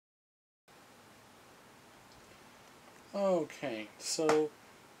Okay, so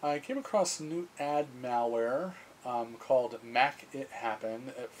I came across a new ad malware called MacITHappen.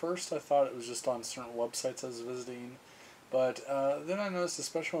 At first, I thought it was just on certain websites I was visiting, but then I noticed,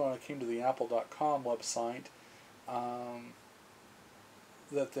 especially when I came to the Apple.com website, um,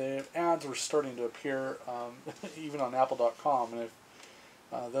 that the ads were starting to appear even on Apple.com. And if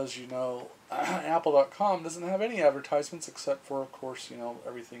those you know, Apple.com doesn't have any advertisements except for, of course,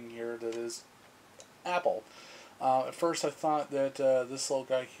 everything here that is Apple. At first, I thought that this little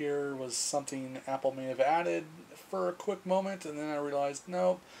guy here was something Apple may have added for a quick moment, and then I realized,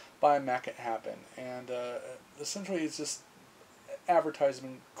 no, by MacITHappen. And essentially, it's just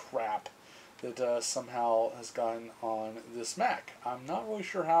advertisement crap that somehow has gotten on this Mac. I'm not really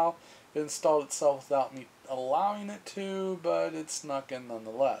sure how it installed itself without me allowing it to, but it snuck in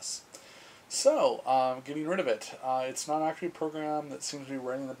nonetheless. So, getting rid of it. It's not actually a program that seems to be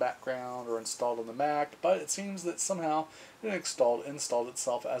running in the background or installed on the Mac, but it seems that somehow it installed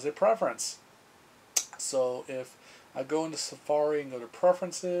itself as a preference. So if I go into Safari and go to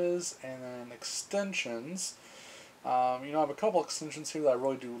Preferences and then Extensions, I have a couple extensions here that I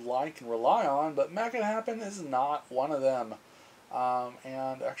really do like and rely on, but MacITHappen is not one of them.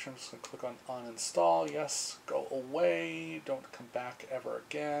 And actually I'm just going to click on Uninstall. Yes, go away. Don't come back ever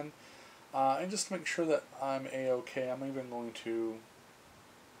again. And just to make sure that I'm A-OK, I'm even going to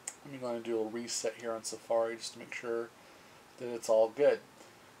do a little reset here on Safari just to make sure that it's all good.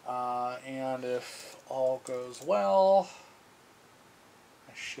 And if all goes well,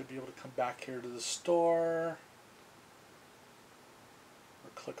 I should be able to come back here to the store, or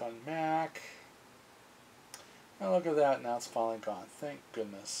click on Mac, and look at that, now it's finally gone. Thank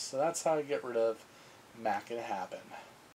goodness. So that's how you get rid of MacITHappen.